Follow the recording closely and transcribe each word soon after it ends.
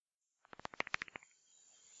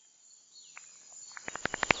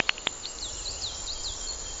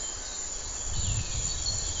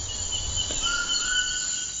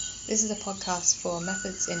This is a podcast for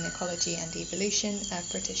Methods in Ecology and Evolution, a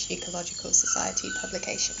British Ecological Society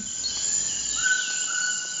publication.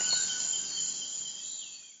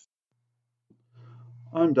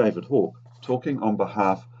 I'm David Hawke, talking on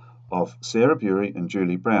behalf of Sarah Bury and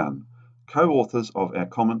Julie Brown, co-authors of our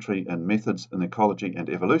commentary in Methods in Ecology and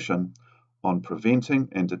Evolution on preventing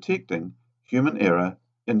and detecting human error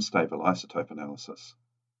in stable isotope analysis.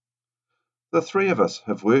 The three of us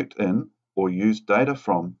have worked in or used data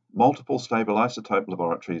from multiple stable isotope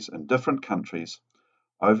laboratories in different countries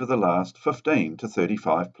over the last 15 to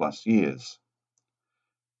 35 plus years.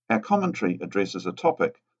 Our commentary addresses a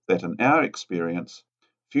topic that, in our experience,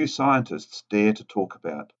 few scientists dare to talk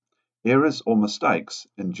about: errors or mistakes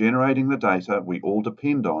in generating the data we all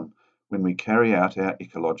depend on when we carry out our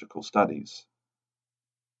ecological studies.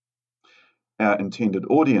 Our intended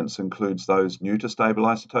audience includes those new to stable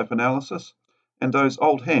isotope analysis and those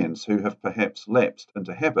old hands who have perhaps lapsed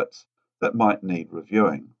into habits that might need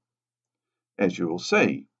reviewing. As you will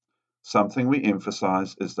see, something we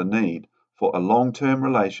emphasize is the need for a long-term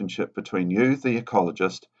relationship between you, the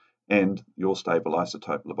ecologist, and your stable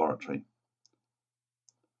isotope laboratory.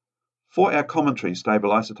 For our commentary, stable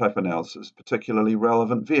isotope analysis is a particularly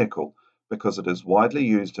relevant vehicle because it is widely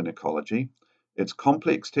used in ecology, it's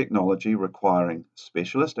complex technology requiring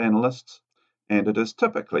specialist analysts, and it is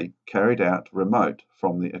typically carried out remote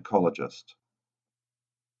from the ecologist.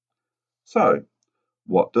 So,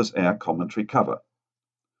 what does our commentary cover?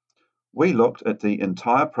 We looked at the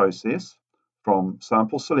entire process from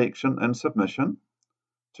sample selection and submission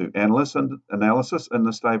to analysis in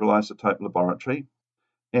the stable isotope laboratory,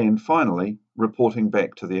 and finally, reporting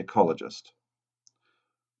back to the ecologist.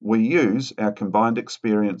 We use our combined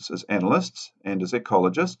experience as analysts and as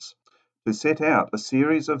ecologists to set out a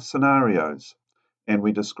series of scenarios, and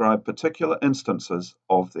we describe particular instances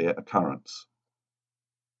of their occurrence.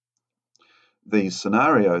 These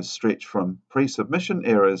scenarios stretch from pre-submission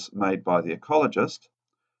errors made by the ecologist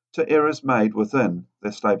to errors made within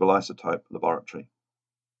the stable isotope laboratory.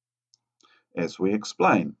 As we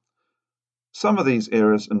explain, some of these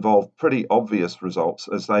errors involve pretty obvious results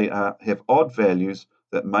as they have odd values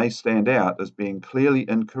that may stand out as being clearly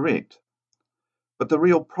incorrect. But the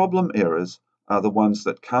real problem errors are the ones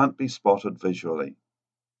that can't be spotted visually.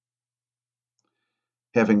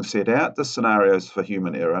 Having set out the scenarios for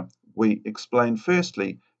human error, we explain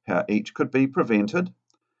firstly how each could be prevented,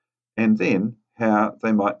 and then how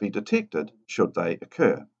they might be detected should they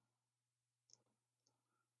occur.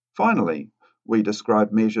 Finally, we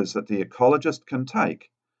describe measures that the ecologist can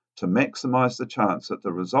take to maximize the chance that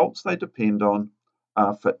the results they depend on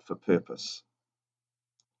are fit for purpose.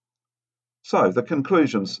 So, the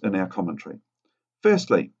conclusions in our commentary.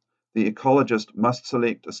 Firstly, the ecologist must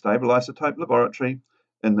select a stable isotope laboratory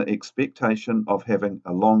in the expectation of having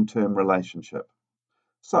a long-term relationship.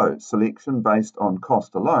 So, selection based on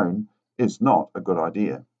cost alone is not a good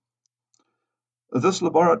idea. This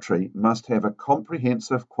laboratory must have a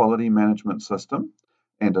comprehensive quality management system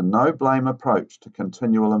and a no-blame approach to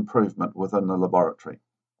continual improvement within the laboratory.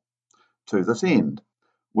 To this end,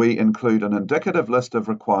 we include an indicative list of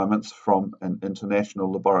requirements from an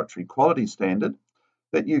international laboratory quality standard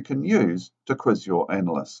that you can use to quiz your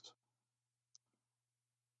analyst.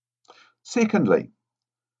 Secondly,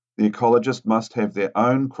 the ecologist must have their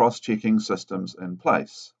own cross-checking systems in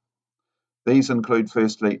place. These include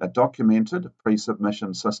firstly a documented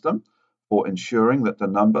pre-submission system for ensuring that the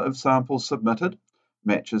number of samples submitted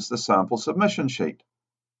matches the sample submission sheet,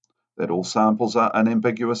 that all samples are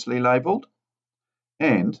unambiguously labelled,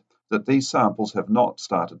 and that these samples have not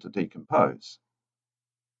started to decompose.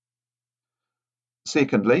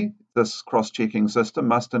 Secondly, this cross-checking system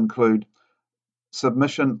must include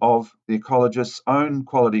submission of the ecologist's own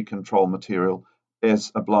quality control material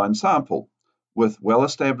as a blind sample with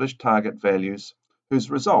well-established target values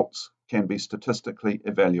whose results can be statistically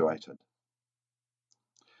evaluated.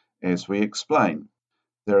 As we explain,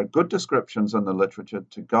 there are good descriptions in the literature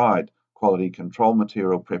to guide quality control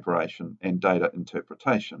material preparation and data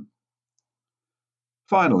interpretation.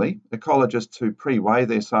 Finally, ecologists who pre-weigh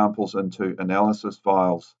their samples into analysis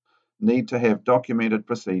vials need to have documented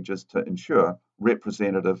procedures to ensure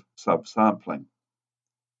representative subsampling.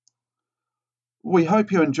 We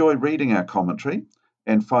hope you enjoy reading our commentary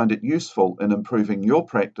and find it useful in improving your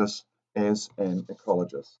practice as an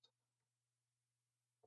ecologist.